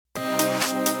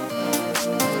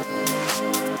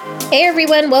Hey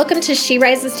everyone, welcome to She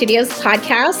Rises Studios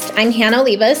podcast. I'm Hannah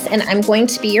Olivas and I'm going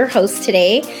to be your host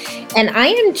today. And I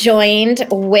am joined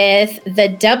with the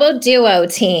Double Duo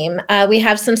team. We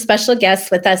have some special guests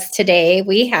with us today.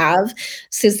 We have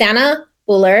Susana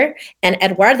Buller and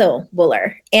Eduardo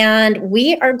Buller. And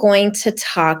we are going to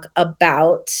talk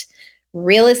about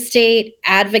real estate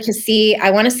advocacy.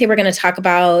 I want to say we're going to talk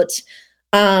about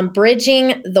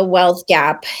bridging the wealth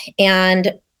gap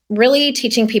and really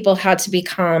teaching people how to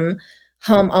become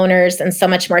homeowners and so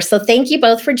much more. So thank you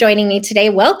both for joining me today.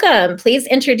 Welcome. Please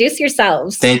introduce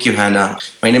yourselves. Thank you, Hannah.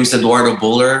 My name is Eduardo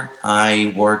Buller.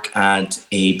 I work at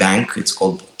a bank. It's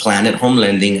called Planet Home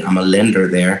Lending. I'm a lender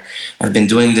there. I've been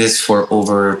doing this for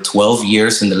over 12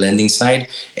 years in the lending side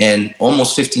and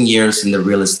almost 15 years in the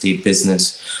real estate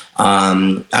business.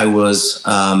 I was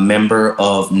a member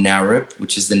of NAREP,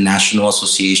 which is the National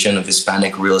Association of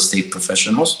Hispanic Real Estate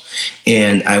Professionals,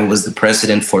 and I was the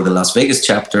president for the Las Vegas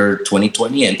chapter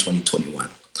 2020 and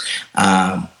 2021.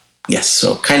 Yes,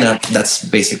 so kind of that's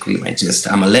basically my gist.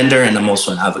 I'm a lender and I'm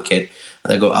also an advocate.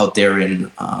 I go out there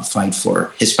and fight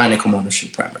for Hispanic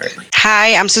homeownership primarily.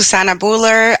 Hi, I'm Susana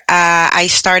Buller. I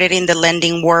started in the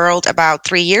lending world about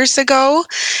 3 years ago.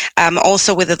 I'm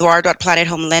also with Eduardo at Planet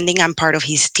Home Lending. I'm part of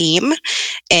his team,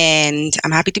 and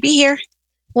I'm happy to be here.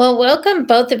 Well, welcome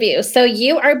both of you. So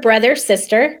you are brother,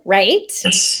 sister, right?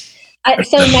 Yes.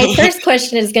 So my first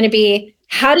question is going to be,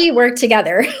 how do you work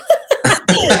together?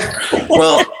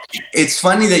 Well, it's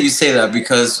funny that you say that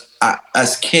because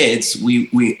as kids,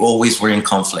 we always were in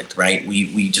conflict, right?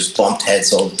 We just bumped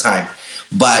heads all the time.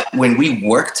 But when we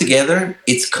work together,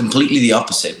 it's completely the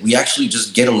opposite. We actually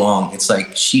just get along. It's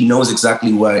like she knows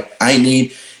exactly what I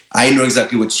need. I know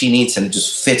exactly what she needs, and it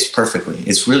just fits perfectly.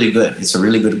 It's really good. It's a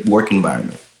really good work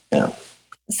environment. Yeah.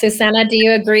 Susana, do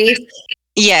you agree?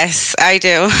 Yes, I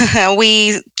do.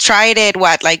 We tried it,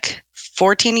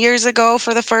 14 years ago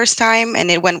for the first time, and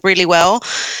it went really well.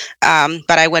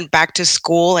 But I went back to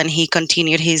school and he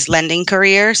continued his lending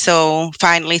career. So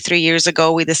finally, 3 years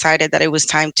ago, we decided that it was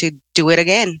time to do it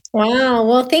again. Wow.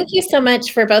 Well, thank you so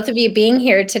much for both of you being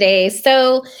here today.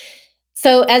 So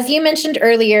as you mentioned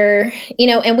earlier,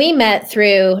 and we met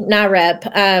through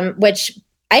NAREP, which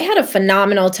I had a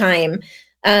phenomenal time.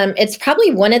 It's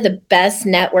probably one of the best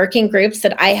networking groups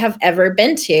that I have ever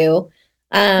been to.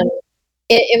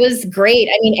 It was great.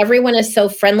 I mean, everyone is so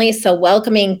friendly, so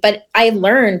welcoming, but I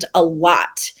learned a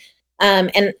lot.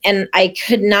 And I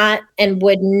could not and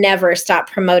would never stop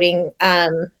promoting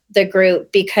the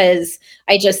group because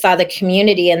I just saw the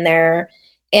community in there.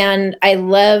 And I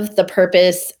love the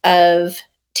purpose of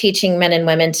teaching men and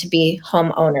women to be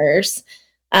homeowners.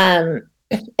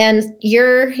 And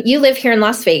you live here in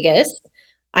Las Vegas.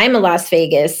 I'm a Las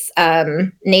Vegas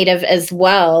native as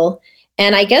well.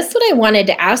 And I guess what I wanted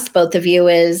to ask both of you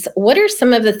is, what are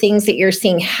some of the things that you're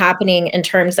seeing happening in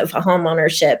terms of home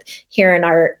ownership here in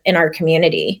our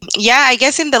community? Yeah, I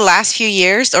guess in the last few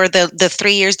years, or the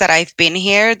 3 years that I've been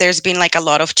here, there's been a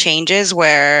lot of changes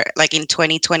where in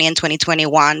 2020 and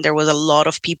 2021, there was a lot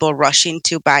of people rushing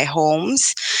to buy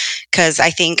homes. Because I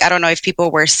don't know if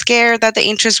people were scared that the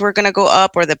interests were going to go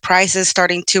up or the prices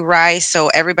starting to rise. So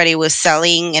everybody was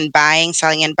selling and buying.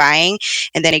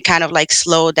 And then it kind of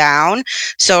slowed down.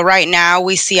 So right now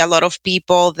we see a lot of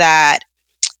people that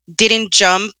didn't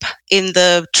jump in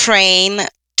the train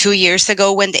 2 years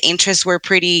ago when the interests were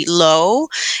pretty low,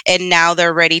 and now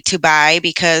they're ready to buy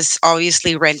because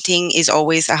obviously renting is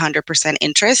always 100%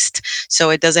 interest.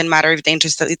 So it doesn't matter if the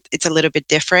interest, it's a little bit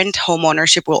different. Home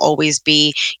ownership will always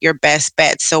be your best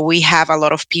bet. So we have a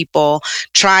lot of people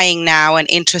trying now and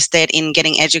interested in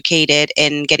getting educated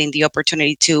and getting the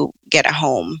opportunity to get a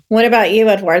home. What about you,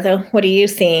 Eduardo? What are you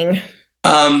seeing?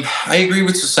 I agree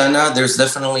with Susana. There's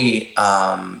definitely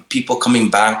people coming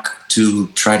back to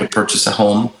try to purchase a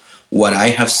home. What I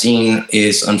have seen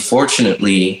is,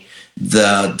 unfortunately,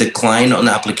 the decline on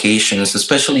applications,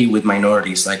 especially with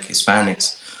minorities like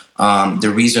Hispanics.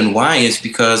 The reason why is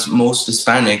because most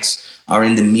Hispanics are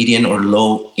in the median or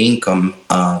low income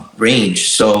range.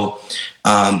 So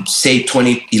say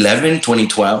 2011,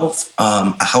 2012,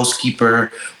 a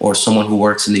housekeeper or someone who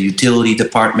works in the utility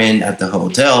department at the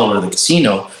hotel or the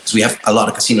casino, because we have a lot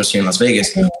of casinos here in Las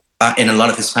Vegas, and a lot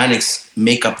of Hispanics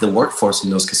make up the workforce in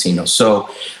those casinos. So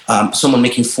someone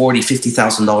making $40,000,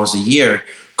 $50,000 a year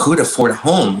could afford a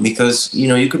home because,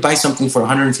 you could buy something for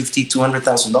 $150,000,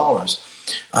 $200,000.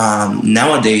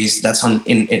 Nowadays,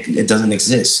 it doesn't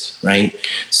exist, right?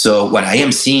 So what I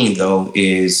am seeing, though,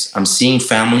 is I'm seeing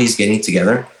families getting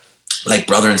together, like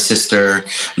brother and sister,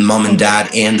 mom and dad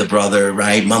and the brother,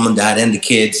 right? Mom and dad and the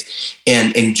kids,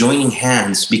 and joining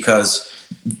hands, because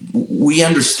we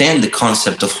understand the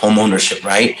concept of home ownership,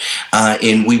 right?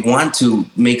 And we want to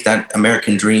make that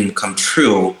American dream come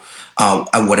true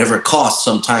at whatever cost,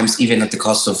 sometimes even at the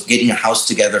cost of getting a house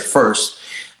together first,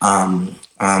 and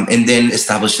then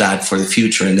establish that for the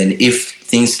future. And then if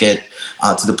things get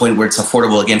to the point where it's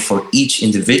affordable again for each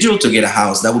individual to get a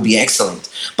house, that would be excellent.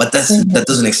 But that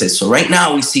doesn't exist. So right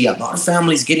now we see a lot of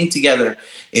families getting together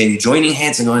and joining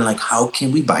hands and going like, how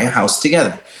can we buy a house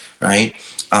together, right?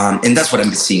 And that's what I've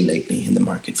been seeing lately in the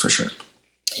market for sure.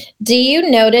 Do you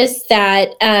notice that,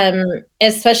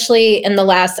 especially in the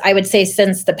last, I would say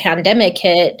since the pandemic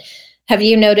hit, have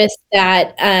you noticed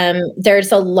that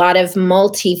there's a lot of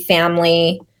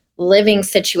multifamily living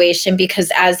situation?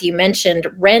 Because as you mentioned,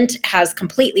 rent has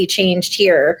completely changed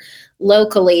here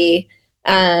locally,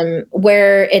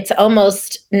 where it's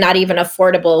almost not even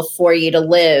affordable for you to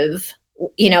live,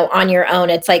 on your own.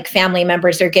 It's like family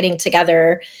members are getting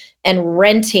together and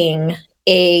renting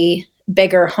a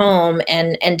bigger home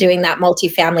and doing that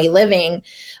multifamily living,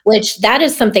 which that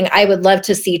is something I would love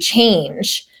to see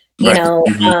change, Right.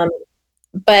 Mm-hmm.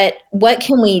 But what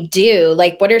can we do?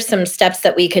 Like, what are some steps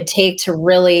that we could take to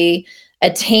really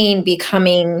attain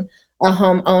becoming a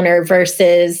homeowner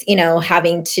versus,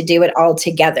 having to do it all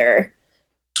together?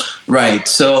 Right.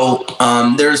 So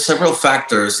there are several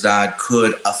factors that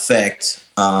could affect,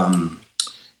 home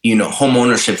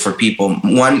ownership for people.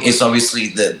 One is obviously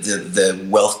the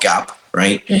wealth gap,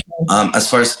 right? Mm-hmm. As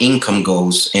far as income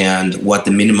goes and what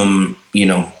the minimum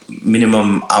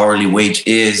hourly wage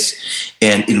is,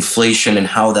 and inflation and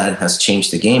how that has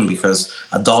changed the game, because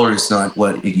a dollar is not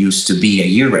what it used to be a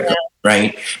year ago,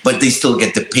 right? But they still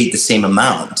get to pay the same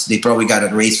amount. They probably got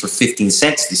a raise for 15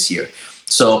 cents this year.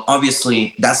 So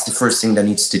obviously that's the first thing that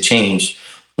needs to change.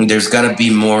 There's got to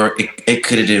be more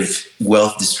equitative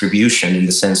wealth distribution in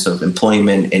the sense of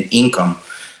employment and income,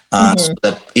 so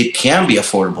that it can be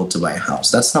affordable to buy a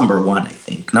house. That's number one, I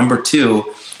think. Number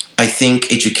two, I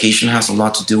think education has a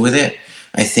lot to do with it.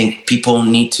 I think people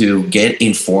need to get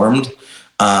informed.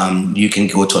 You can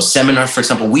go to a seminar, for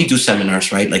example. We do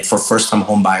seminars, right? Like for first-time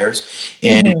home buyers,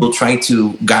 and we'll try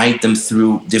to guide them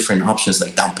through different options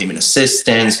like down payment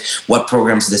assistance, what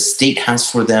programs the state has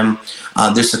for them.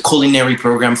 There's a culinary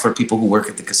program for people who work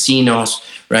at the casinos,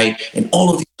 right? And all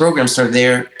of these programs are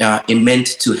there and meant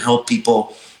to help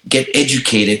people get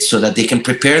educated so that they can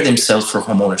prepare themselves for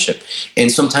home ownership.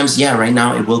 And sometimes, right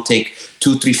now it will take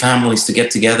 2-3 families to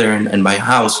get together and buy a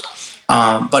house.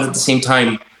 But at the same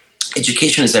time,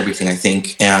 education is everything, I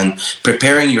think, and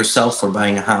preparing yourself for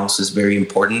buying a house is very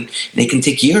important. And it can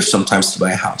take years sometimes to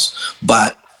buy a house,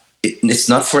 but it's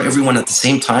not for everyone at the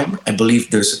same time. I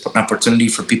believe there's an opportunity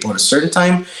for people at a certain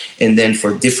time, and then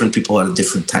for different people at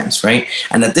different times, right?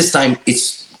 And at this time,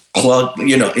 it's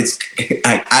it's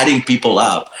adding people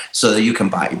up so that you can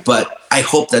buy. But I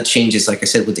hope that changes, like I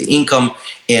said, with the income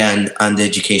and the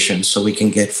education, so we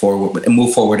can get forward and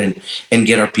move forward and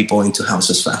get our people into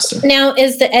houses faster. Now,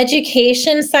 is the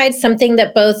education side something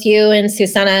that both you and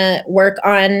Susana work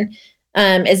on?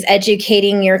 Is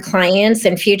educating your clients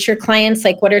and future clients?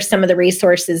 Like, what are some of the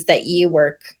resources that you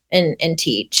work and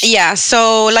teach? Yeah,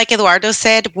 so like Eduardo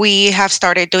said, we have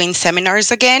started doing seminars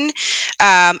again.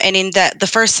 And in the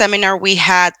first seminar, we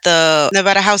had the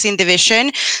Nevada Housing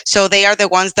Division. So they are the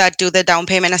ones that do the down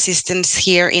payment assistance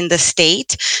here in the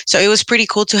state. So it was pretty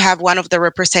cool to have one of the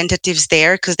representatives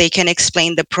there because they can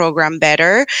explain the program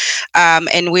better.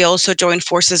 And we also joined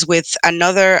forces with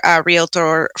another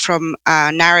realtor from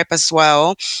NAREP as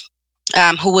well.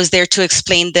 Who was there to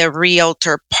explain the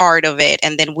realtor part of it.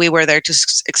 And then we were there to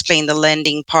explain the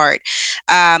lending part.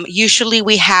 Usually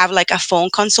we have like a phone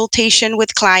consultation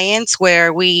with clients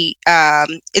where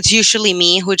it's usually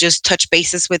me who just touch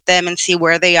bases with them and see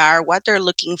where they are, what they're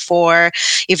looking for,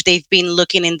 if they've been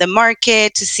looking in the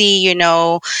market to see,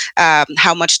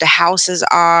 how much the houses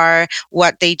are,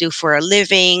 what they do for a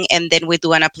living. And then we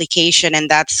do an application. And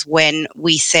that's when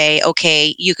we say,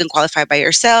 okay, you can qualify by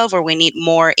yourself, or we need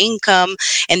more income.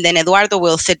 And then Eduardo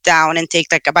will sit down and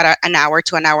take like about an hour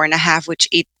to an hour and a half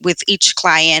with each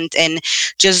client and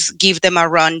just give them a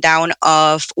rundown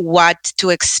of what to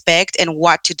expect and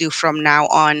what to do from now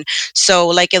on. So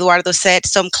like Eduardo said,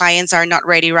 some clients are not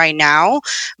ready right now,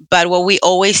 but what we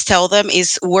always tell them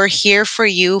is we're here for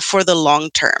you for the long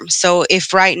term. So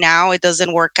if right now it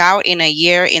doesn't work out, in a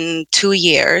year, in 2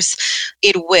 years,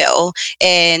 it will.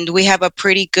 And we have a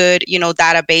pretty good,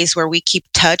 database where we keep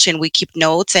touch and we keep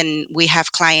notes, and we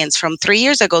have clients from 3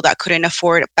 years ago that couldn't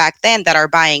afford back then that are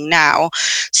buying now.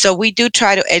 So we do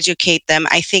try to educate them.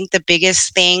 I think the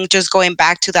biggest thing, just going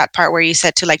back to that part where you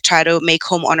said to like try to make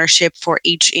home ownership for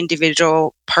each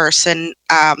individual person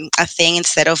a thing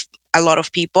instead of a lot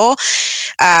of people.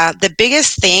 The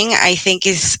biggest thing I think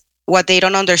is what they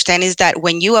don't understand is that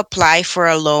when you apply for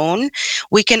a loan,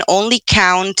 we can only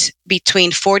count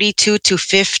between 42 to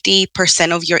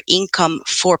 50% of your income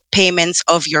for payments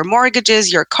of your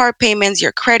mortgages, your car payments,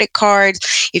 your credit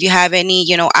cards, if you have any,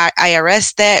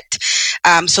 IRS debt.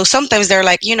 So sometimes they're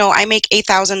like, I make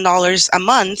 $8,000 a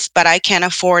month, but I can't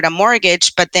afford a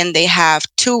mortgage. But then they have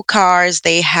two cars,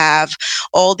 they have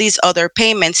all these other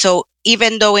payments. So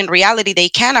even though in reality they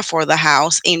can afford the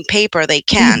house, in paper they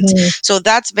can't. Mhm. So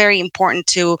that's very important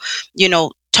to,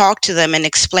 talk to them and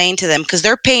explain to them, because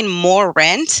they're paying more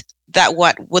rent that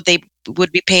what would they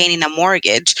would be paying in a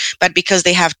mortgage, but because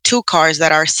they have two cars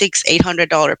that are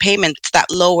 $600-800 payments, that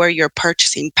lower your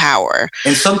purchasing power.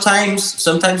 And sometimes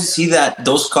you see that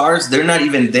those cars, they're not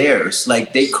even theirs.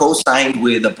 Like they co-signed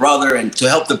with a brother and to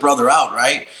help the brother out,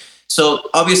 right? So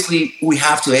obviously we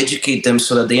have to educate them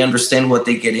so that they understand what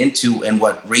they get into and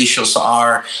what ratios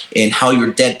are and how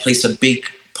your debt plays a big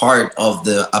part of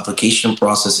the application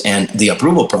process and the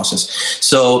approval process.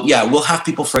 So yeah, we'll have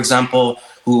people, for example,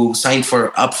 who signed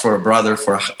up for a brother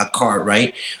for a car,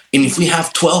 right? And if we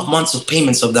have 12 months of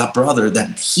payments of that brother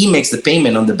that he makes the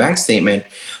payment on the bank statement,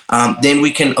 then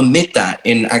we can omit that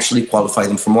and actually qualify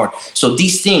them for more. So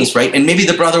these things, right? And maybe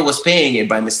the brother was paying it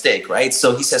by mistake, right?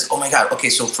 So he says, oh my God, okay,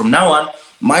 so from now on,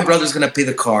 my brother's going to pay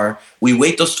the car. We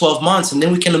wait those 12 months and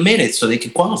then we can omit it so they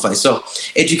can qualify. So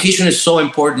education is so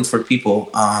important for people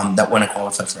that want to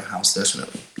qualify for a house,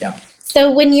 definitely. Yeah.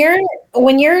 So when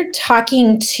you're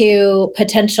talking to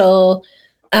potential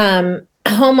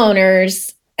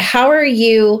homeowners, how are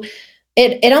you?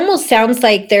 It almost sounds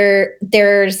like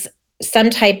there's some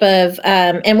type of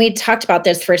and we talked about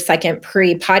this for a second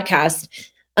pre-podcast,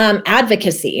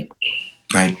 advocacy.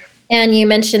 Right. And you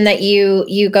mentioned that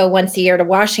you go once a year to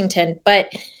Washington,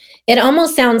 but it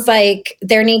almost sounds like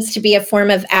there needs to be a form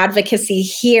of advocacy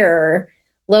here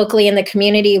locally in the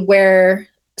community where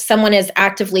someone is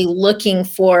actively looking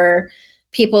for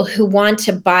people who want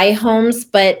to buy homes,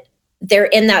 but they're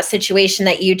in that situation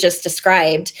that you just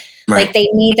described. Right. Like they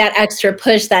need that extra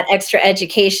push, that extra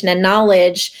education and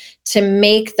knowledge to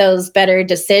make those better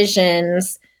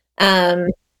decisions.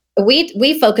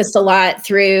 We focused a lot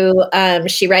through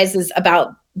She Rises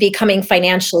about becoming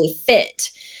financially fit,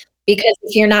 because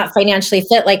if you're not financially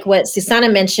fit, like what Susana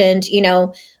mentioned,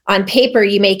 on paper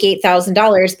you make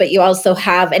 $8,000, but you also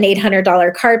have an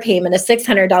 $800 car payment, a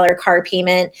 $600 car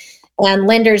payment, and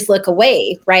lenders look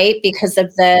away, right, because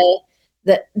of the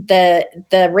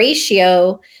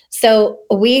ratio. So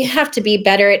we have to be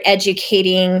better at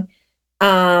educating,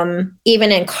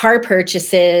 even in car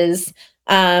purchases,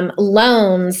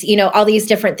 loans, all these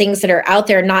different things that are out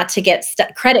there, not to get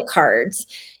credit cards.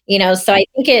 So I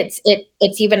think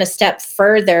it's even a step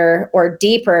further or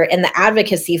deeper in the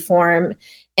advocacy form.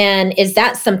 And is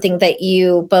that something that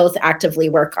you both actively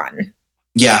work on?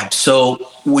 Yeah. So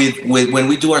with when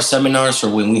we do our seminars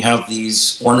or when we have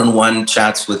these one-on-one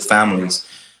chats with families,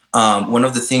 one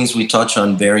of the things we touch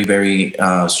on very, very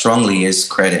strongly is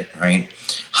credit, right?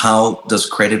 How does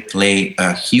credit play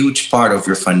a huge part of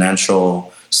your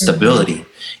financial stability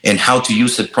and how to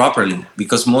use it properly?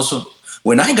 Because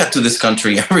when I got to this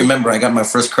country, I remember I got my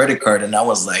first credit card and I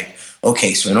was like,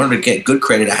 okay, so in order to get good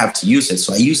credit, I have to use it.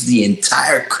 So I used the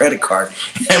entire credit card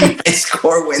and my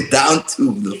score went down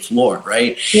to the floor,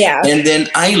 right? Yeah. And then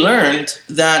I learned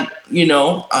that,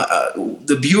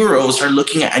 the bureaus are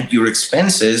looking at your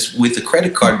expenses with the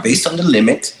credit card based on the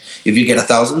limit. If you get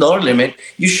 $1,000 limit,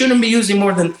 you shouldn't be using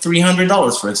more than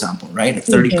 $300, for example, right?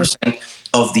 30%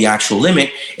 of the actual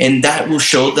limit. And that will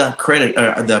show the credit,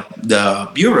 the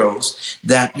bureaus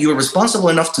that you're responsible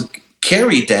enough to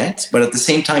carry debt, but at the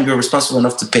same time, you're responsible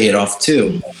enough to pay it off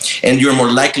too. And you're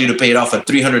more likely to pay it off at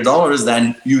 $300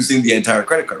 than using the entire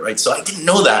credit card, right? So I didn't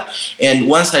know that. And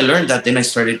once I learned that, then I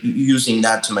started using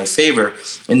that to my favor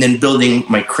and then building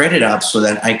my credit up so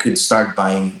that I could start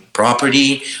buying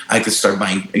property. I could start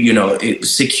buying,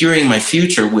 securing my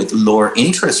future with lower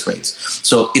interest rates.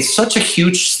 So it's such a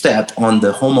huge step on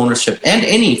the home ownership and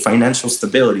any financial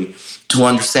stability to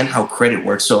understand how credit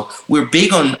works. So we're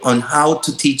big on how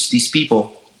to teach these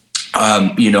people,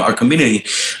 our community,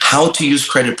 how to use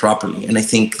credit properly. And I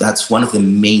think that's one of the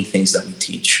main things that we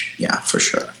teach. Yeah, for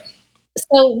sure.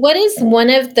 So what is one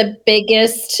of the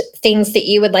biggest things that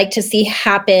you would like to see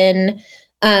happen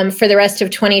for the rest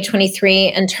of 2023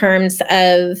 in terms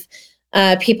of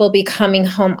people becoming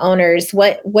homeowners?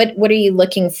 What are you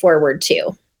looking forward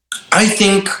to? I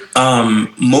think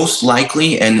most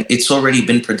likely, and it's already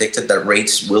been predicted that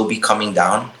rates will be coming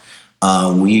down.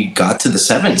 we got to the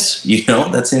sevens.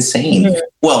 That's insane. Mhm.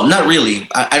 Well, not really.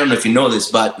 I don't know if you know this,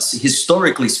 but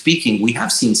historically speaking, we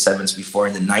have seen sevens before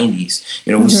in the 90s.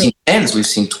 We've Mhm. seen tens, we've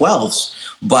seen 12s,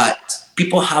 but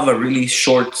people have a really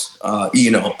short,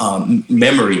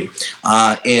 memory.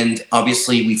 And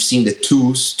obviously, we've seen the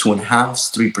twos, 2.5s,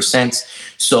 3%.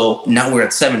 So now we're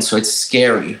at seven. So it's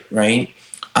scary, right?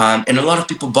 And a lot of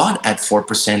people bought at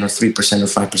 4% or 3% or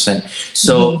 5%.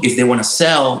 So Mhm. if they want to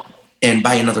sell and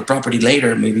buy another property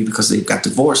later, maybe because they got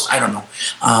divorced, I don't know.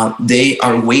 They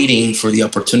are waiting for the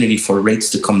opportunity for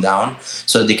rates to come down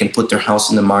so that they can put their house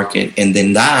in the market. And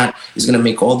then that is going to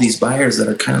make all these buyers that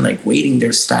are kind of like waiting,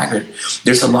 they're staggered.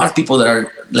 There's a lot of people that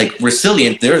are like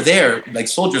resilient. They're there, like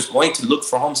soldiers, going to look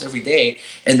for homes every day,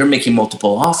 and they're making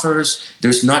multiple offers.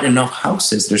 There's not enough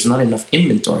houses, there's not enough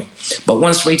inventory. But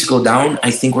once rates go down,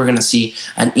 I think we're going to see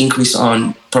an increase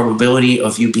on probability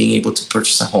of you being able to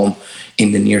purchase a home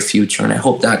in the near future. And I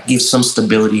hope that gives some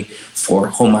stability for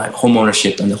home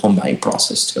ownership and the home buying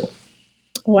process too.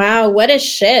 Wow, what a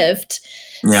shift.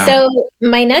 Yeah. So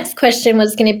my next question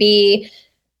was going to be,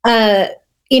 uh,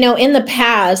 in the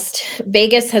past,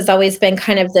 Vegas has always been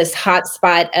kind of this hot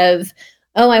spot of,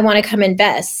 oh, I want to come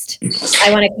invest.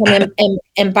 I want to come in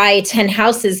and buy 10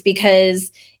 houses because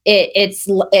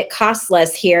it costs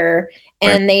less here.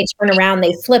 Right. And they turn around,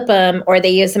 they flip them, or they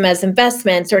use them as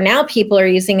investments, or now people are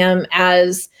using them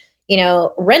as,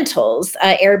 rentals,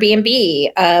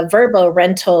 Airbnb, Verbo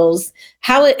rentals.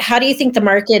 How do you think the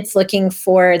market's looking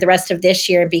for the rest of this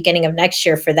year and beginning of next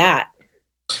year for that?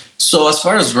 So as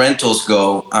far as rentals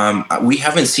go, we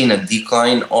haven't seen a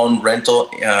decline on rental,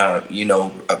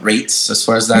 rates as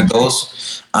far as that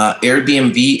goes.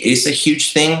 Airbnb is a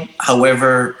huge thing.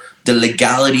 However, the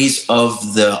legalities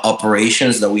of the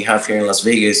operations that we have here in Las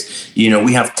Vegas,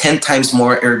 we have 10 times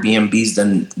more Airbnbs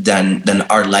than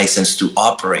are licensed to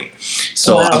operate.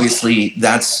 So Wow. obviously,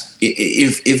 that's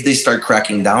if they start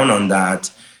cracking down on that.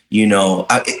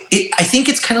 I think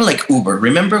it's kind of like Uber.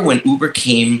 Remember when Uber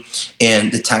came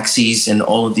and the taxis and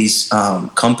all of these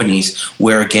companies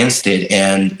were against it,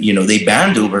 and they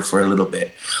banned Uber for a little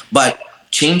bit. But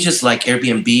changes like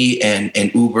Airbnb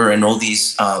and Uber and all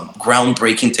these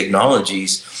groundbreaking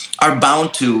technologies are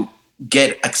bound to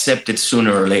get accepted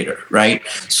sooner or later, right?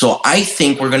 So I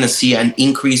think we're going to see an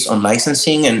increase on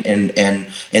licensing and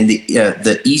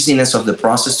the easiness of the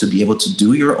process to be able to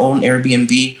do your own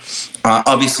Airbnb.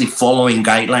 Obviously, following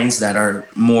guidelines that are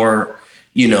more,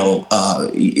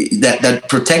 that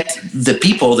protect the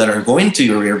people that are going to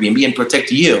your Airbnb and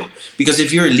protect you. Because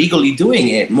if you're illegally doing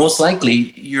it, most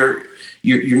likely you're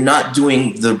not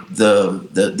doing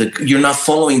you're not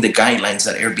following the guidelines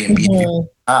that Airbnb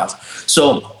have.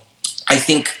 So I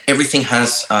think everything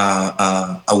has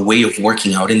a way of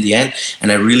working out in the end,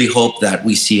 and I really hope that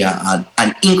we see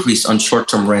an increase on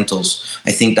short-term rentals.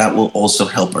 I think that will also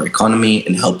help our economy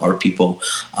and help our people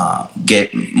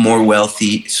get more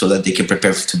wealthy so that they can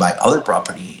prepare to buy other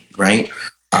property, right?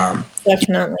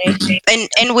 Definitely.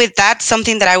 And with that,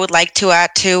 something that I would like to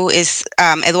add too is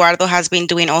Eduardo has been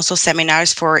doing also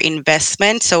seminars for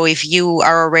investment. So if you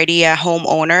are already a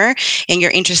homeowner and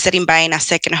you're interested in buying a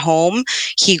second home,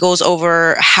 he goes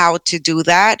over how to do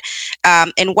that.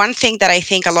 And one thing that I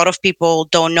think a lot of people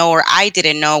don't know, or I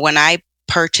didn't know when I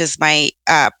purchased my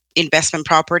investment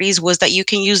properties, was that you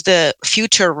can use the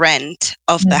future rent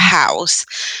of the house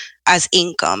as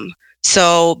income.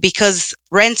 So because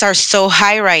rents are so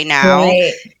high right now,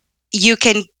 Right. you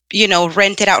can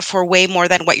rent it out for way more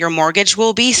than what your mortgage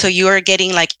will be, so you are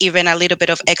getting like even a little bit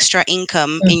of extra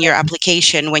income in your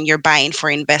application when you're buying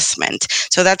for investment.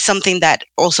 So that's something that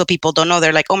also people don't know.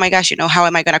 They're like, oh my gosh, how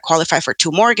am I going to qualify for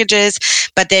 2 mortgages?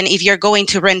 But then if you're going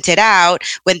to rent it out,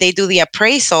 when they do the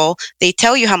appraisal, they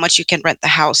tell you how much you can rent the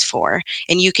house for,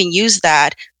 and you can use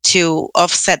that to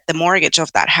offset the mortgage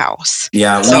of that house.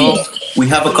 Yeah, So we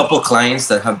have a couple of clients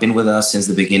that have been with us since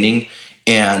the beginning,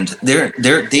 and their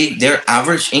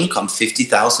average income $50,000,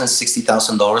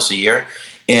 $60,000 a year,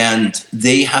 and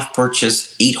they have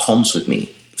purchased 8 homes with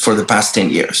me for the past 10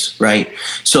 years, right?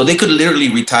 So they could literally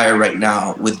retire right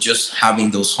now with just having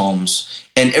those homes.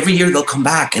 And every year they'll come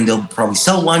back and they'll probably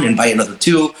sell one and buy another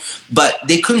 2, but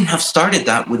they couldn't have started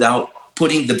that without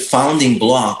putting the founding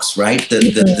blocks, right?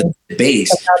 The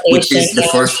base, which is the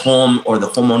first home or the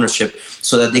home ownership,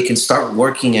 so that they can start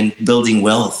working and building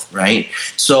wealth, right?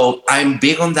 So I'm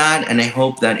big on that, and I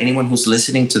hope that anyone who's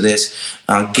listening to this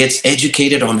gets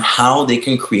educated on how they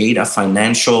can create a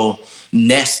financial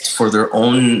nest for their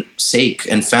own sake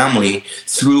and family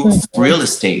through real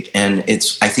estate. And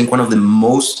it's, I think, one of the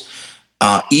most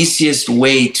easiest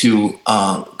way to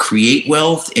create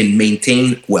wealth and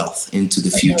maintain wealth into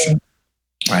the future.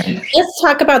 Right. Let's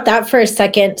talk about that for a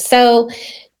second. So,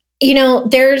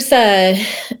 there's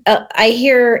I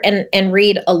hear and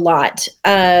read a lot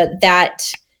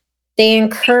that they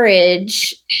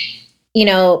encourage,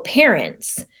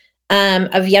 parents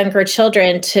of younger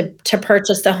children to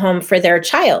purchase a home for their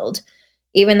child,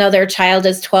 even though their child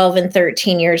is 12 and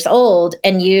 13 years old,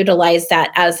 and utilize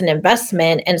that as an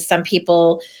investment. And some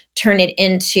people turn it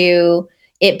into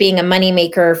it being a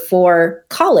moneymaker for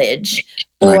college.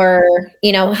 Right. Or,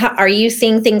 are you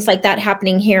seeing things like that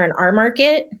happening here in our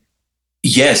market?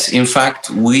 Yes, in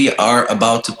fact, we are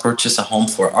about to purchase a home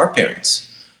for our parents.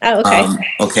 Oh, okay.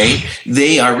 Okay,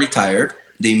 they are retired.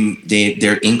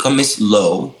 Their income is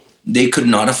low. They could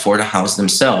not afford a house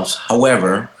themselves.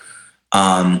 However,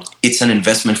 it's an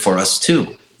investment for us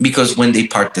too, because when they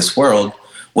part this world,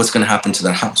 what's going to happen to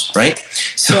their house, right?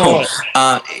 So,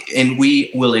 Right. and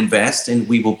we will invest and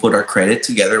we will put our credit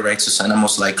together, right, Susana,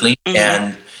 most likely,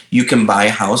 and you can buy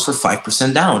a house for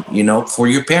 5% down, for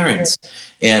your parents,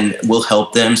 and we'll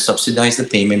help them subsidize the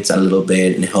payments a little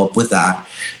bit and help with that.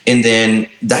 And then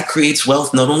that creates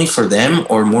wealth not only for them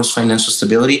or more financial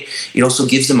stability, it also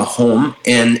gives them a home,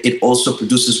 and it also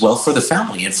produces wealth for the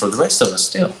family and for the rest of us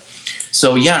too.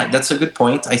 So yeah, that's a good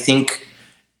point. I think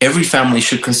every family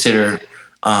should consider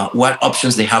what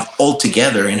options they have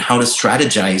altogether and how to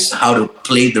strategize, how to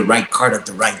play the right card at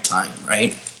the right time,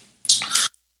 right?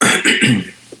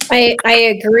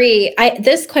 I agree.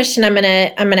 This question I'm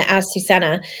gonna ask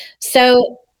Susana.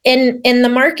 So in the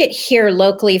market here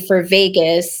locally for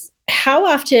Vegas, how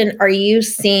often are you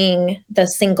seeing the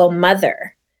single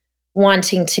mother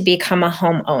wanting to become a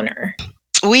homeowner?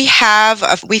 We've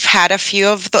had a few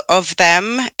of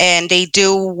them, and they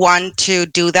do want to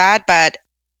do that, but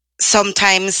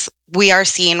sometimes we are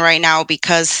seeing right now,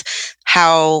 because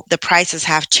how the prices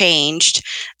have changed,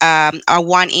 a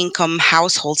one income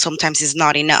household sometimes is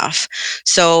not enough.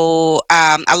 So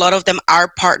a lot of them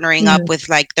are partnering up Mm. with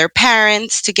like their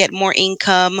parents to get more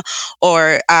income,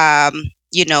 or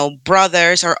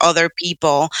brothers or other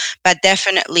people. But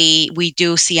definitely we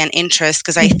do see an interest,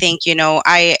 because I Mhm. think,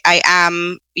 I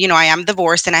am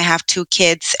divorced and I have two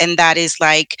kids, and that is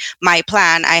like my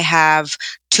plan. I have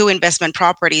two investment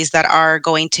properties that are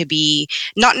going to be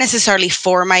not necessarily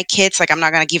for my kids. Like, I'm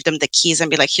not going to give them the keys and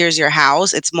be like, here's your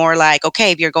house. It's more like,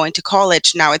 okay, if you're going to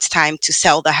college, now it's time to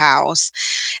sell the house,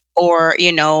 or,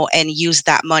 and use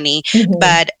that money. Mhm.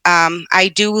 But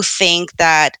I do think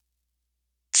that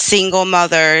single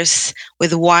mothers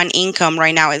with one income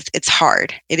right now, it's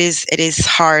hard. It is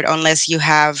hard unless you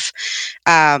have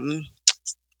um,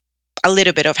 a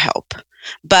little bit of help.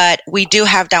 But we do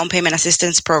have down payment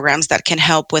assistance programs that can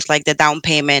help with like the down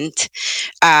payment.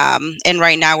 And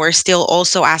right now we're still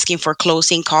also asking for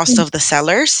closing costs of the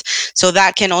sellers. So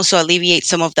that can also alleviate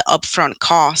some of the upfront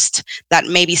cost that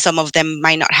maybe some of them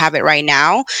might not have it right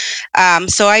now.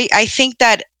 So I think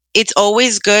that it's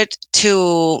always good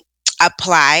to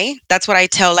apply. That's what I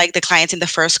tell like the clients in the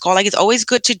first call. Like, it's always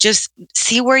good to just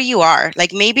see where you are.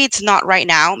 Like, maybe it's not right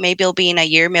now, maybe it'll be in a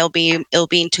year, maybe it'll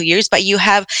be in 2 years, but you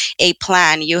have a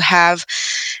plan. You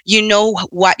know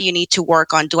what you need to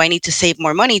work on. Do I need to save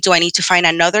more money? Do I need to find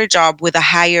another job with a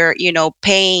higher,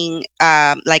 paying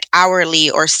like hourly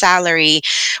or salary?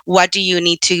 What do you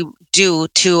need to do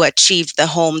to achieve the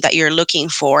home that you're looking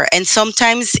for? And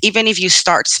sometimes, even if you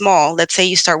start small, let's say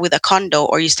you start with a condo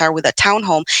or you start with a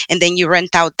townhome, and then you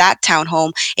rent out that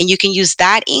townhome, and you can use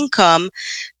that income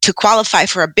to qualify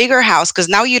for a bigger house, because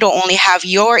now you don't only have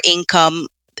your income,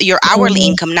 your hourly Mhm.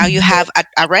 income, now you have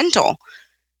a rental,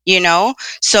 you know?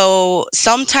 So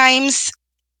sometimes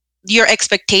your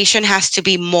expectation has to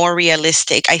be more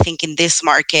realistic, I think, in this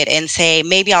market, and say,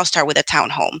 maybe I'll start with a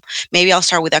townhome. Maybe I'll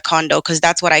start with a condo because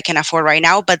that's what I can afford right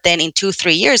now. But then in 2,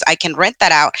 3 years, I can rent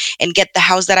that out and get the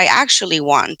house that I actually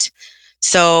want.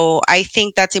 So I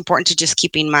think that's important to just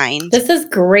keep in mind. This is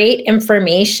great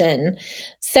information.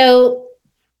 So,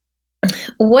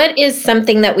 what is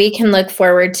something that we can look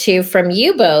forward to from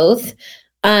you both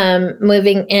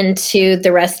moving into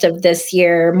the rest of this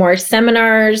year? More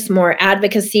seminars, more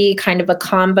advocacy, kind of a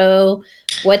combo.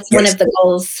 What's one Yes. of the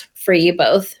goals for you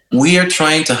both? We are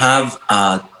trying to have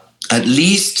at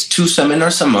least two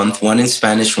seminars a month, one in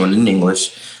Spanish, one in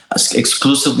English,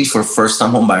 exclusively for first time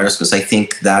home buyers, because I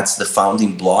think that's the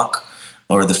founding block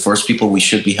or the first people we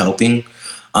should be helping.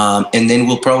 And then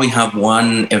we'll probably have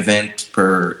one event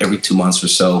per every 2 months or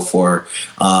so for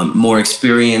more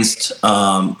experienced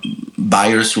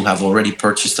buyers who have already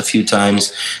purchased a few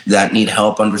times that need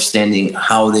help understanding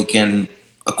how they can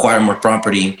acquire more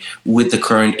property with the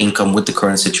current income, with the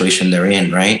current situation they're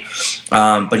in, right?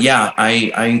 But yeah,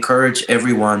 I encourage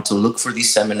everyone to look for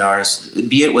these seminars,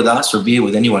 be it with us or be it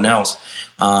with anyone else,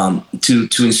 to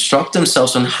instruct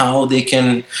themselves on how they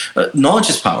can. Knowledge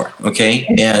is power, okay?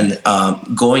 And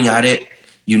going at it,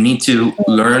 you need to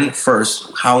learn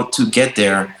first how to get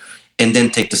there, and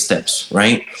then take the steps,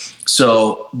 right?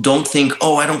 So don't think,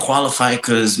 oh, I don't qualify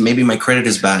because maybe my credit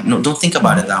is bad. No, don't think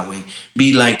about it that way.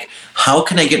 Be like, how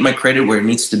can I get my credit where it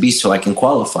needs to be so I can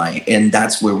qualify? And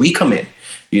that's where we come in,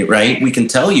 right? We can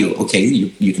tell you, okay,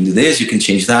 you can do this, you can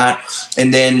change that.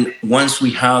 And then once we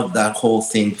have that whole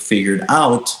thing figured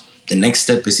out, the next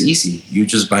step is easy. You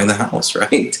just buy the house,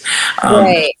 right?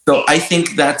 Right. So I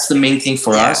think that's the main thing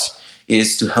for us,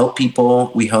 is to help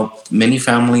people. We help many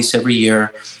families every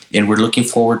year, and we're looking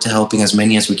forward to helping as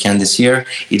many as we can this year.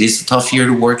 It is a tough year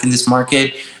to work in this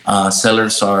market.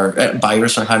 Buyers are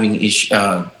having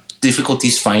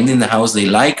difficulties finding the house they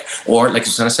like, or like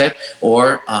Susana said,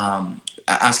 or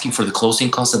asking for the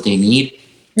closing costs that they need.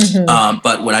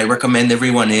 But what I recommend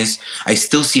everyone is, I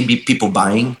still see people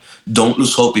buying. Don't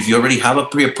lose hope. If you already have a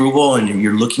pre-approval and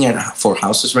you're looking at for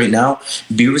houses right now,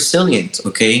 be resilient.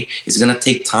 Okay, it's gonna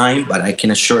take time, but I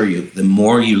can assure you, the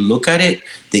more you look at it,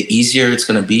 the easier it's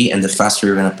gonna be, and the faster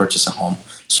you're gonna purchase a home.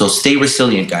 So stay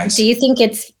resilient, guys. Do you think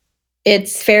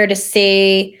it's fair to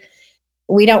say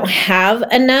we don't have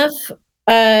enough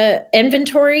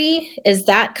inventory? Is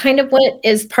that kind of what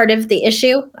is part of the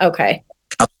issue? Okay.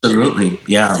 Absolutely,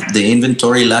 yeah. The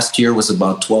inventory last year was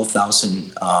about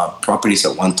 12,000 properties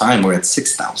at one time. We're at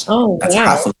 6,000. Oh, That's wow.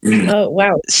 half of the Oh,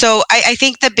 wow. So I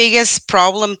think the biggest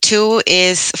problem too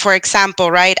is, for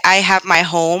example, right, I have my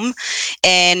home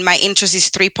and my interest is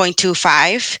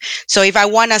 3.25. So if I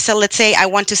want to sell, let's say I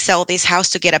want to sell this house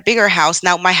to get a bigger house.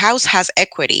 Now my house has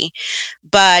equity,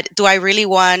 but do I really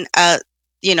want a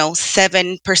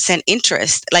 7%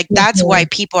 interest? Like, that's why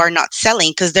people are not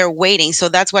selling, because they're waiting. So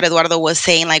that's what Eduardo was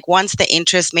saying. Like, once the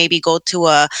interest maybe go to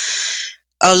a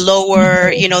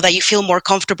lower, that you feel more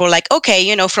comfortable, like,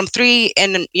 okay, from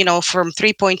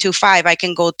 3.25, I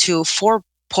can go to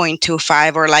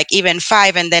 4.25, or like even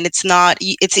 5, and then it's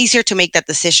easier to make that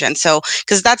decision. So,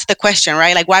 because that's the question,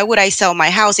 right? Like, why would I sell my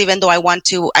house even though I want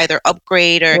to either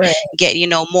upgrade or get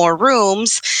more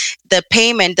rooms? The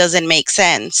payment doesn't make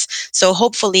sense. So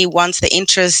hopefully once the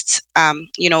interests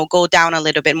go down a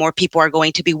little bit, more people are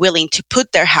going to be willing to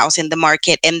put their house in the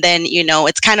market, and then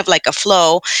it's kind of like a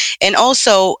flow. And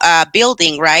also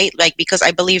building, right? Like, because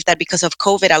I believe that because of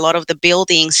COVID, a lot of the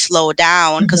buildings slowed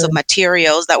down because of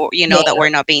materials that were that were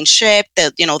not being shipped.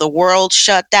 The world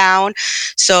shut down.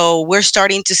 So we're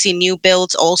starting to see new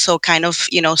builds also kind of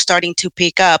starting to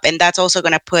pick up, and that's also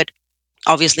going to put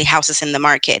obviously houses in the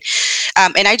market.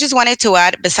 And I just wanted to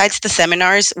add, besides the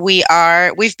seminars, we've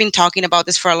been talking about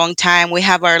this for a long time. We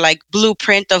have our like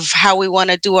blueprint of how we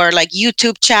want to do our like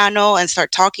YouTube channel and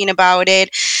start talking about it.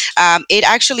 It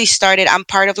actually started, I'm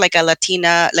part of like a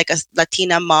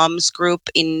Latina moms group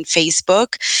in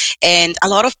Facebook. And a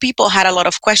lot of people had a lot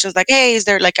of questions like, hey, is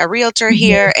there like a realtor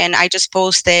here? And I just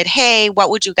posted, hey, what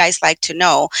would you guys like to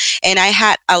know? And I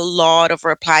had a lot of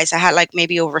replies. I had like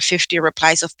maybe over 50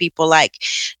 replies of people like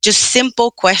just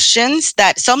simple questions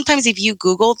that sometimes if you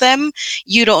Google them,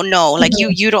 you don't know. Like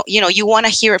you don't, you want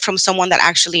to hear it from someone that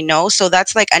actually knows. So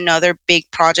that's like another big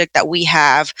project that we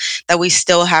have, that we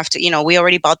still have to, we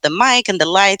already bought the mic and the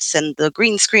lights and the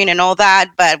green screen and all that,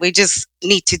 but we just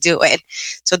need to do it.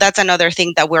 So that's another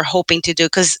thing that we're hoping to do,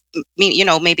 because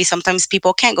maybe sometimes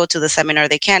people can't go to the seminar,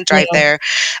 they can't drive there,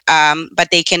 but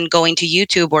they can go into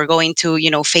YouTube or go into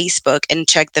Facebook and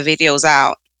check the videos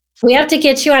out. We have to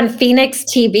get you on Phoenix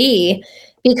TV,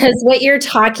 because what you're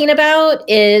talking about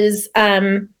is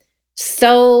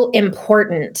so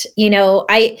important.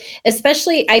 I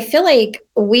feel like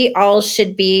we all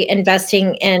should be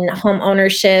investing in home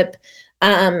ownership,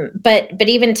 but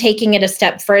even taking it a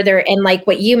step further, and like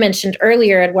what you mentioned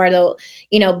earlier, Eduardo,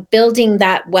 building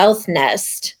that wealth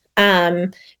nest.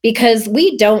 Because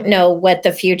we don't know what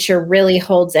the future really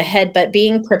holds ahead, but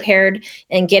being prepared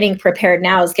and getting prepared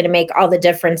now is going to make all the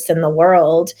difference in the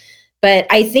world. But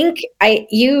I think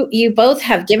you both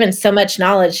have given so much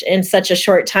knowledge in such a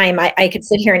short time. I could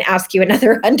sit here and ask you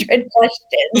another 100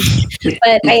 questions,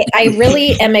 but I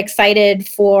really am excited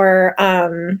for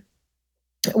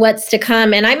what's to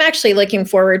come. And I'm actually looking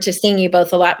forward to seeing you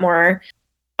both a lot more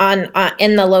on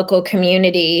in the local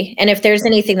community. And if there's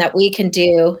anything that we can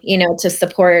do, to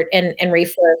support and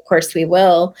refer, of course we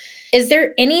will. Is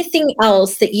there anything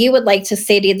else that you would like to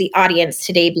say to the audience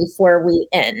today before we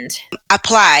end?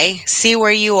 Apply, see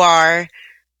where you are,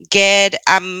 get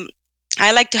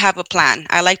I like to have a plan.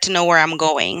 I like to know where I'm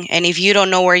going. And if you don't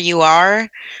know where you are,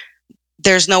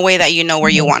 there's no way that you know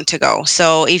where you want to go.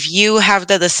 So if you have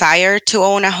the desire to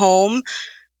own a home,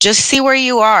 just see where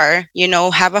you are,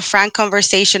 have a frank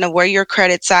conversation of where your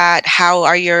credit's at, how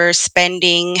are your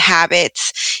spending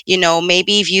habits.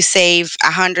 Maybe if you save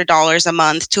 $100 a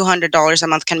month, $200 a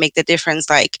month can make the difference.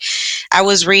 Like, I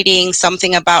was reading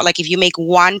something about, like, if you make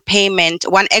one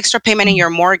extra payment in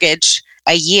your mortgage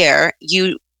a year,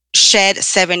 you shed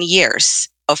 7 years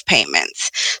of payments.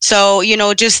 So,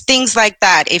 just things like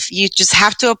that. If you just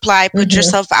have to apply, put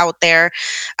yourself out there.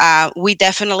 We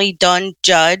definitely don't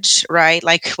judge, right?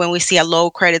 Like, when we see a low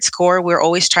credit score, we're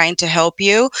always trying to help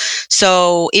you.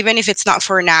 So even if it's not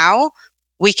for now,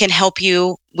 we can help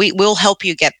you. We will help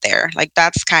you get there. Like,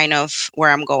 that's kind of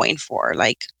where I'm going for.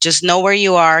 Like, just know where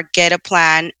you are, get a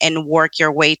plan, and work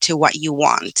your way to what you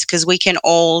want. Because we can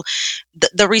all,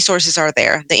 the resources are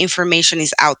there, the information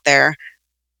is out there,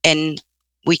 and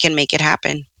we can make it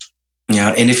happen.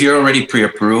 Yeah, and if you're already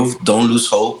pre-approved, don't lose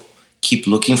hope. Keep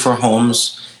looking for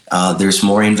homes. There's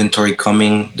more inventory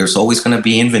coming. There's always going to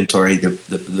be inventory.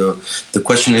 The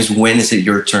question is, when is it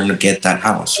your turn to get that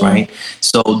house, right?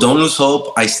 So don't lose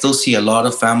hope. I still see a lot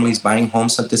of families buying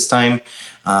homes at this time,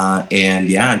 and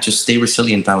yeah, just stay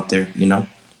resilient out there.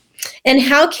 And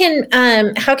how can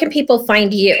people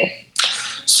find you?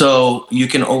 So you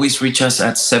can always reach us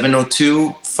at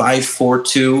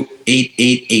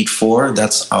 702-542-8884.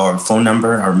 That's our phone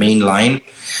number, our main line.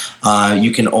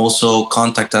 You can also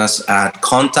contact us at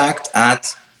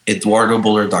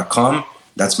contact@eduardobuller.com.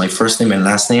 That's my first name and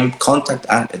last name,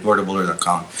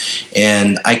 contact@eduardobuller.com.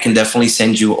 And I can definitely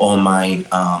send you all my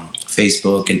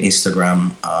Facebook and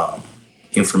Instagram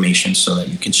information so that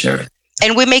you can share it.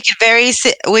 And we make it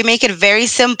very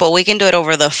simple. We can do it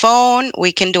over the phone.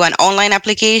 We can do an online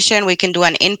application. We can do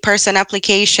an in-person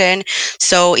application.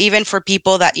 So even for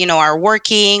people that, are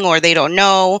working or they don't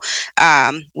know,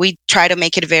 we try to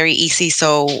make it very easy.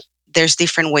 So there's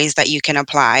different ways that you can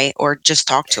apply or just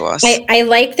talk to us. I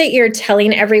like that you're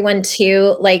telling everyone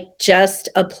to, like, just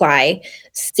apply,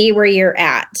 see where you're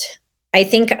at. I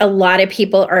think a lot of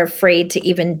people are afraid to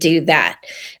even do that,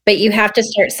 but you have to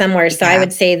start somewhere. So I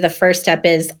would say the first step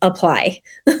is apply.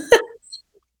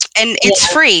 And it's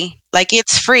free. Like,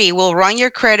 it's free. We'll run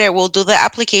your credit. We'll do the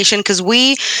application, because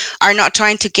we are not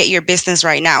trying to get your business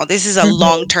right now. This is a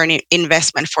long-term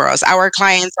investment for us. Our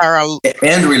clients are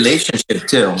and relationship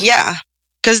too. Yeah.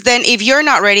 Because then if you're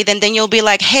not ready, then you'll be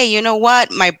like, hey, you know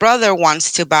what? My brother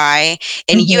wants to buy,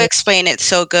 and you explain it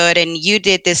so good, and you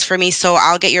did this for me. So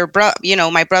I'll get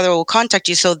my brother will contact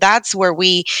you. So that's where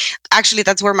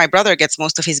that's where my brother gets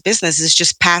most of his business, is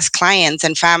just past clients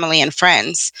and family and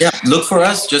friends. Yeah, look for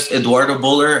us, just Eduardo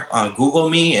Buller. Google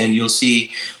me and you'll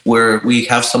see where we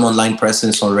have some online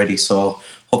presence already. So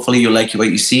hopefully you like what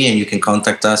you see and you can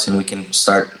contact us and we can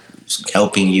start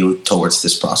helping you towards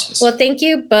this process. Well, thank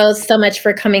you both so much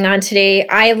for coming on today.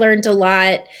 I learned a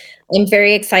lot. I'm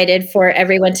very excited for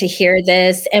everyone to hear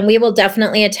this, and we will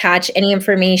definitely attach any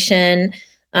information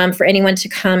for anyone to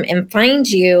come and find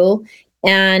you.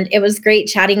 And it was great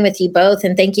chatting with you both,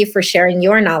 and thank you for sharing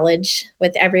your knowledge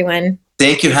with everyone.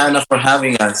 Thank you, Hannah, for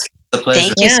having us. It's a pleasure.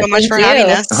 Thank you so much for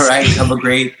having us. All right, have a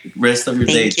great rest of your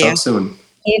day. Talk soon.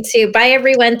 You too. Bye,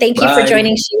 everyone. Thank you for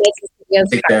joining She Raises Studios.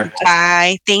 Take care.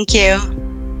 Bye. Thank you.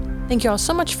 Thank you all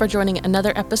so much for joining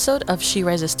another episode of She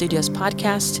Rises Studios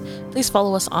podcast. Please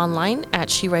follow us online at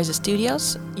She Rises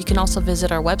Studios. You can also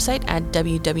visit our website at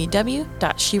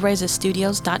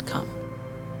www.sherisesstudios.com.